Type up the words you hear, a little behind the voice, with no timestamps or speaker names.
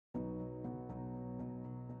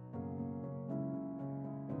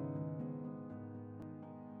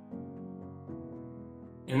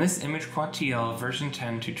In this ImageQuant TL version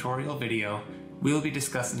 10 tutorial video, we will be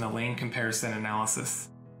discussing the lane comparison analysis.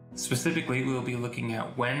 Specifically, we will be looking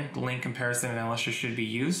at when the lane comparison analysis should be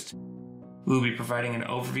used. We will be providing an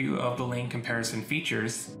overview of the lane comparison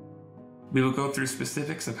features. We will go through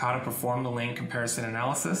specifics of how to perform the lane comparison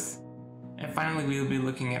analysis. And finally, we will be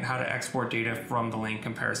looking at how to export data from the lane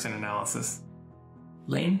comparison analysis.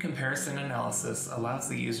 Lane comparison analysis allows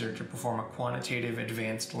the user to perform a quantitative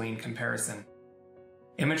advanced lane comparison.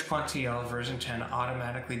 ImageQuant TL version 10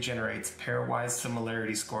 automatically generates pairwise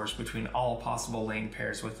similarity scores between all possible lane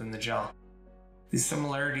pairs within the gel. These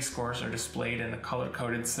similarity scores are displayed in a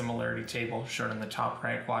color-coded similarity table shown in the top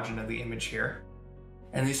right quadrant of the image here.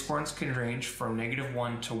 And these scores can range from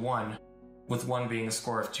 -1 to 1, with 1 being a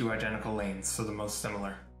score of 2 identical lanes, so the most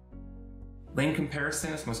similar. Lane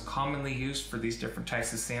comparison is most commonly used for these different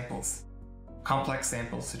types of samples. Complex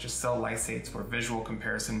samples such as cell lysates where visual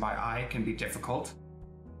comparison by eye can be difficult.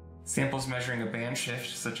 Samples measuring a band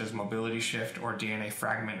shift such as mobility shift or DNA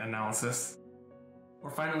fragment analysis.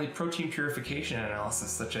 Or finally, protein purification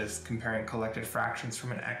analysis such as comparing collected fractions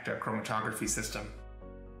from an ECTA chromatography system.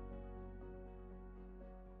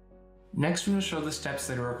 Next, we will show the steps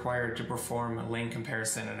that are required to perform a lane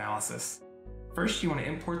comparison analysis. First, you want to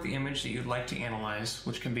import the image that you'd like to analyze,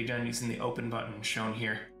 which can be done using the Open button shown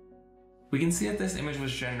here. We can see that this image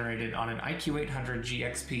was generated on an IQ800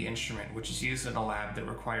 GXP instrument, which is used in a lab that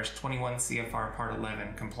requires 21 CFR Part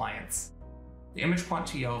 11 compliance. The ImageQuant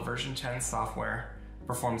TL version 10 software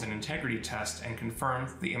performs an integrity test and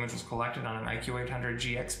confirms the image was collected on an IQ800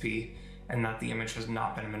 GXP and that the image has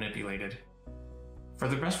not been manipulated. For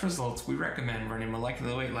the best results, we recommend running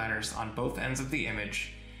molecular weight ladders on both ends of the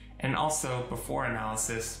image, and also, before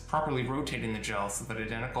analysis, properly rotating the gel so that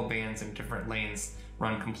identical bands in different lanes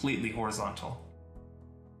run completely horizontal.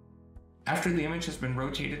 After the image has been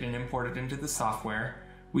rotated and imported into the software,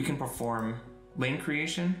 we can perform lane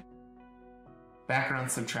creation, background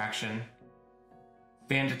subtraction,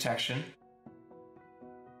 band detection,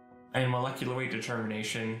 and molecular weight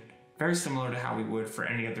determination, very similar to how we would for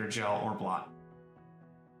any other gel or blot.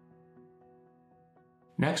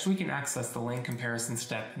 Next, we can access the lane comparison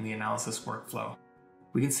step in the analysis workflow.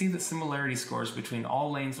 We can see that similarity scores between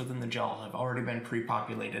all lanes within the gel have already been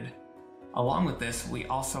pre-populated. Along with this, we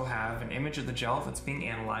also have an image of the gel that's being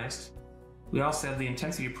analyzed. We also have the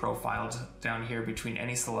intensity profiles down here between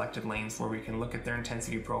any selected lanes where we can look at their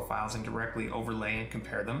intensity profiles and directly overlay and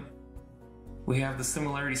compare them. We have the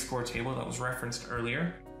similarity score table that was referenced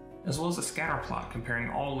earlier, as well as a scatter plot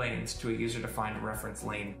comparing all lanes to a user-defined reference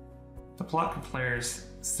lane. The plot compares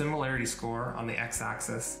similarity score on the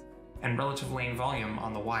x-axis and relative lane volume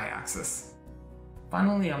on the y-axis.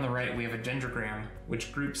 Finally, on the right, we have a dendrogram,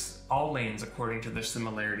 which groups all lanes according to their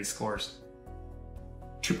similarity scores.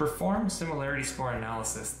 To perform similarity score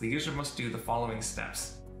analysis, the user must do the following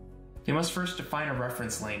steps. They must first define a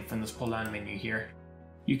reference lane from this pull-down menu here.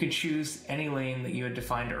 You can choose any lane that you had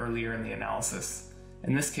defined earlier in the analysis.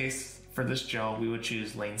 In this case, for this gel, we would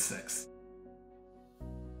choose lane 6.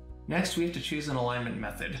 Next, we have to choose an alignment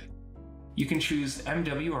method. You can choose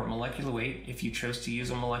MW or molecular weight if you chose to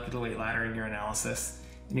use a molecular weight ladder in your analysis,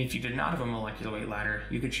 and if you did not have a molecular weight ladder,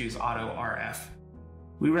 you could choose Auto RF.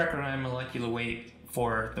 We recommend molecular weight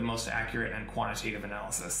for the most accurate and quantitative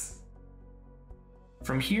analysis.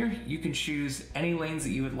 From here, you can choose any lanes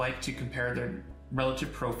that you would like to compare their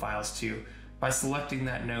relative profiles to by selecting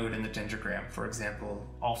that node in the dendrogram. For example,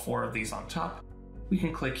 all 4 of these on top. We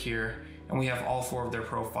can click here, and we have all 4 of their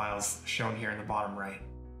profiles shown here in the bottom right.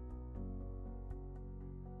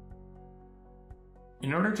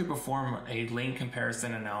 In order to perform a lane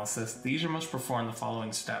comparison analysis, the user must perform the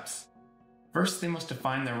following steps. First, they must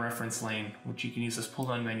define their reference lane, which you can use this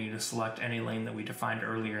pull-down menu to select any lane that we defined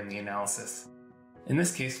earlier in the analysis. In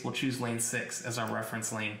this case, we'll choose lane 6 as our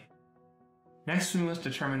reference lane. Next, we must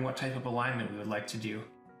determine what type of alignment we would like to do.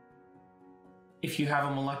 If you have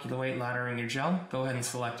a molecular weight ladder in your gel, go ahead and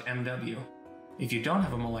select MW. If you don't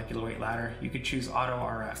have a molecular weight ladder, you could choose Auto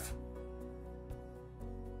RF.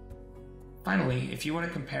 Finally, if you want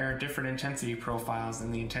to compare different intensity profiles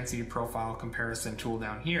in the intensity profile comparison tool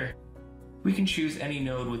down here, we can choose any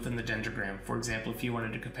node within the dendrogram. For example, if you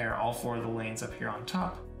wanted to compare all 4 of the lanes up here on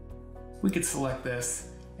top, we could select this,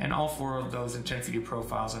 and all 4 of those intensity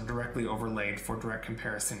profiles are directly overlaid for direct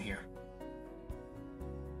comparison here.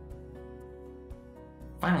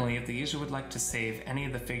 Finally, if the user would like to save any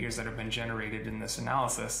of the figures that have been generated in this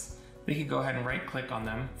analysis, they can go ahead and right-click on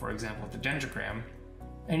them, for example with the dendrogram,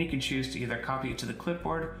 and you can choose to either copy it to the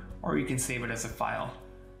clipboard or you can save it as a file.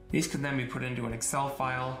 These can then be put into an Excel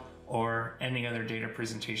file or any other data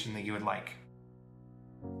presentation that you would like.